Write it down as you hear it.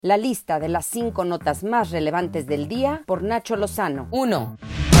La lista de las 5 notas más relevantes del día por Nacho Lozano. 1.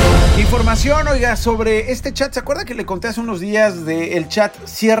 Información, oiga, sobre este chat. ¿Se acuerda que le conté hace unos días del chat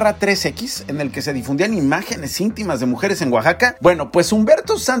Sierra 3X, en el que se difundían imágenes íntimas de mujeres en Oaxaca? Bueno, pues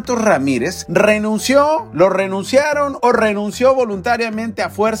Humberto Santos Ramírez renunció voluntariamente a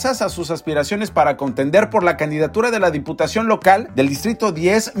fuerzas a sus aspiraciones para contender por la candidatura de la diputación local del distrito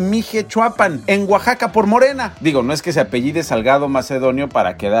 10 Mijechuapan, en Oaxaca, por Morena. Digo, no es que se apellide Salgado Macedonio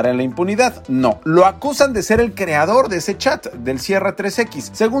para quedar en la impunidad, no. Lo acusan de ser el creador de ese chat, del Sierra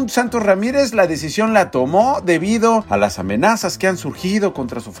 3X. Según Santos Ramírez, la decisión la tomó debido a las amenazas que han surgido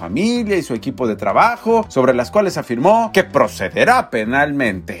contra su familia y su equipo de trabajo, sobre las cuales afirmó que procederá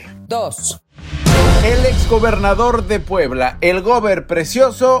penalmente. 2. El exgobernador de Puebla, el gober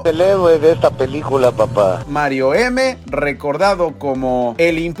precioso, el héroe de esta película, papá, Mario M., recordado como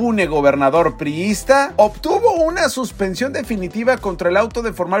el impune gobernador priista, obtuvo una suspensión definitiva contra el auto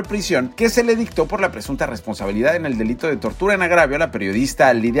de formal prisión que se le dictó por la presunta responsabilidad en el delito de tortura en agravio a la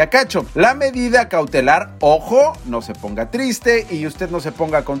periodista Lidia Cacho. La medida cautelar, ojo, no se ponga triste y usted no se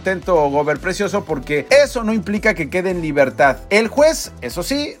ponga contento, gober precioso, porque eso no implica que quede en libertad. El juez, eso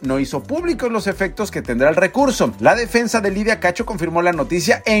sí, no hizo públicos los efectos que tendrá el recurso. La defensa de Lidia Cacho confirmó la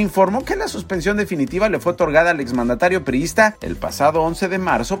noticia e informó que la suspensión definitiva le fue otorgada al exmandatario priista el pasado 11 de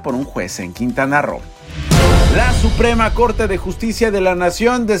marzo por un juez en Quintana Roo. La Suprema Corte de Justicia de la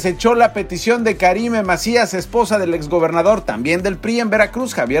Nación desechó la petición de Karime Macías, esposa del exgobernador también del PRI en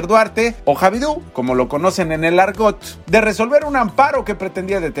Veracruz, Javier Duarte, o Javidú, como lo conocen en el argot, de resolver un amparo que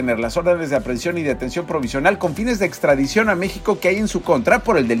pretendía detener las órdenes de aprehensión y detención provisional con fines de extradición a México que hay en su contra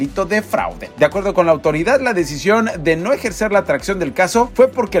por el delito de fraude. De acuerdo con la autoridad, la decisión de no ejercer la atracción del caso fue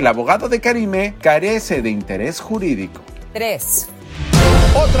porque el abogado de Karime carece de interés jurídico. 3.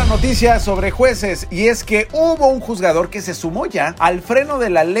 Otra noticia sobre jueces, y es que hubo un juzgador que se sumó ya al freno de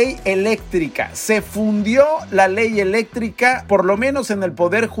la ley eléctrica. Se fundió la ley eléctrica, por lo menos en el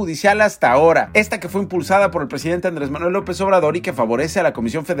Poder Judicial hasta ahora. Esta que fue impulsada por el presidente Andrés Manuel López Obrador y que favorece a la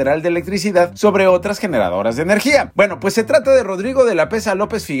Comisión Federal de Electricidad sobre otras generadoras de energía. Bueno, pues se trata de Rodrigo de la Pesa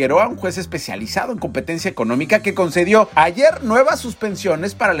López Figueroa, un juez especializado en competencia económica que concedió ayer nuevas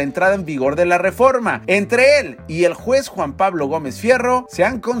suspensiones para la entrada en vigor de la reforma. Entre él y el juez Juan Pablo Gómez Fierro se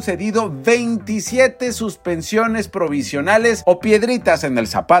han concedido 27 suspensiones provisionales o piedritas en el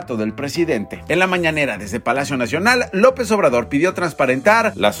zapato del presidente. En la mañanera desde Palacio Nacional, López Obrador pidió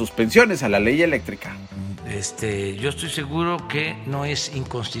transparentar las suspensiones a la ley eléctrica. Yo estoy seguro que no es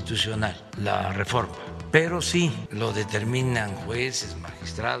inconstitucional la reforma, pero sí lo determinan jueces,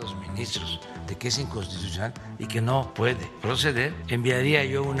 magistrados, ministros, de que es inconstitucional y que no puede proceder. Enviaría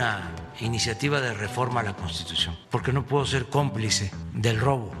yo una iniciativa de reforma a la Constitución, porque no puedo ser cómplice del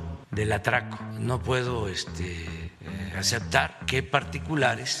robo, del atraco. No puedo aceptar que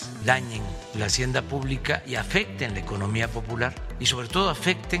particulares dañen la hacienda pública y afecten la economía popular y sobre todo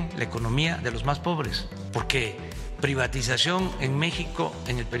afecten la economía de los más pobres, porque privatización en México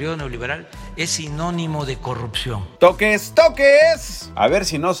en el periodo neoliberal es sinónimo de corrupción. ¡Toques, toques! A ver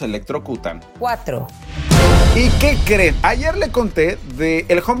si no se electrocutan. 4. ¿Y qué creen? Ayer le conté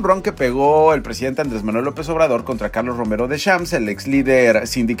del home run que pegó el presidente Andrés Manuel López Obrador contra Carlos Romero de Champs, el ex líder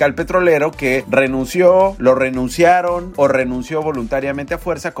sindical petrolero que renunció voluntariamente a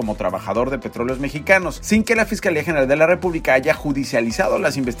fuerza como trabajador de Petróleos Mexicanos, sin que la Fiscalía General de la República haya judicializado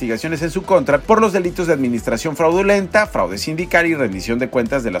las investigaciones en su contra por los delitos de administración fraudulenta, fraude sindical y rendición de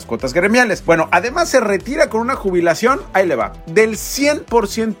cuentas de las cuotas gremiales. Bueno, además se retira con una jubilación, ahí le va, del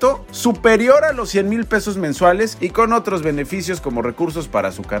 100% superior a los 100,000 pesos mensuales y con otros beneficios como recursos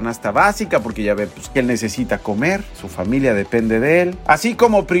para su canasta básica, porque ya ve que él necesita comer, su familia depende de él, así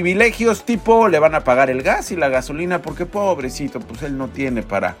como privilegios tipo le van a pagar el gas y la gasolina, porque pobrecito, pues él no tiene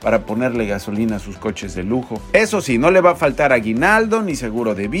para ponerle gasolina a sus coches de lujo. Eso sí, no le va a faltar aguinaldo, ni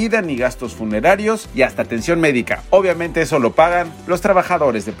seguro de vida, ni gastos funerarios y hasta atención médica. Obviamente eso lo pagan los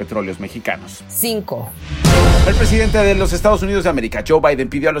trabajadores de Petróleos Mexicanos. 5. El presidente de los Estados Unidos de América, Joe Biden,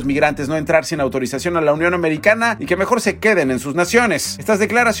 pidió a los migrantes no entrar sin autorización a la Unión Americana y que mejor se queden en sus naciones. Estas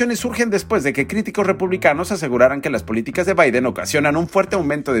declaraciones surgen después de que críticos republicanos aseguraran que las políticas de Biden ocasionan un fuerte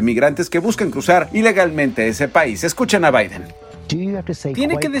aumento de migrantes que buscan cruzar ilegalmente ese país. Escuchen a Biden.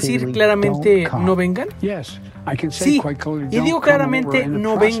 ¿Tiene que decir claramente no vengan? Sí, y digo claramente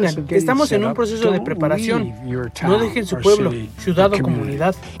no vengan. Estamos en un proceso de preparación. No dejen su pueblo, ciudad o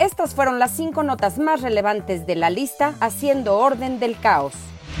comunidad. Estas fueron las 5 notas más relevantes de la lista, haciendo orden del caos.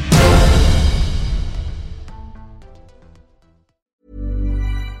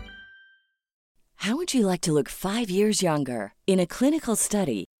 How would would you like to look 5 years younger? In a clinical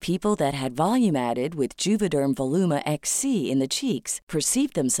study, people that had volume added with Juvederm Voluma XC in the cheeks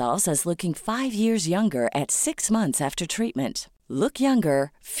perceived themselves as looking 5 years younger at 6 months after treatment. Look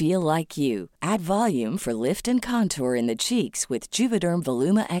younger, feel like you. Add volume for lift and contour in the cheeks with Juvederm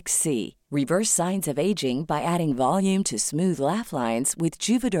Voluma XC. Reverse signs of aging by adding volume to smooth laugh lines with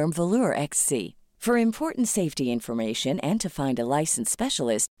Juvederm Volure XC. For important safety information and to find a licensed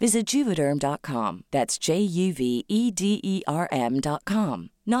specialist, visit Juvederm.com. That's JUVEDERM.com.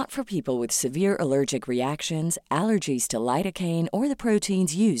 Not for people with severe allergic reactions, allergies to lidocaine, or the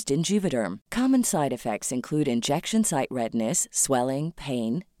proteins used in Juvederm. Common side effects include injection site redness, swelling,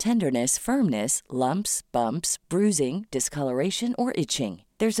 pain, tenderness, firmness, lumps, bumps, bruising, discoloration, or itching.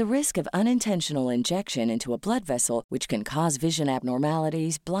 There's a risk of unintentional injection into a blood vessel, which can cause vision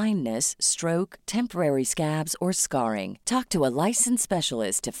abnormalities, blindness, stroke, temporary scabs, or scarring. Talk to a licensed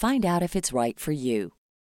specialist to find out if it's right for you.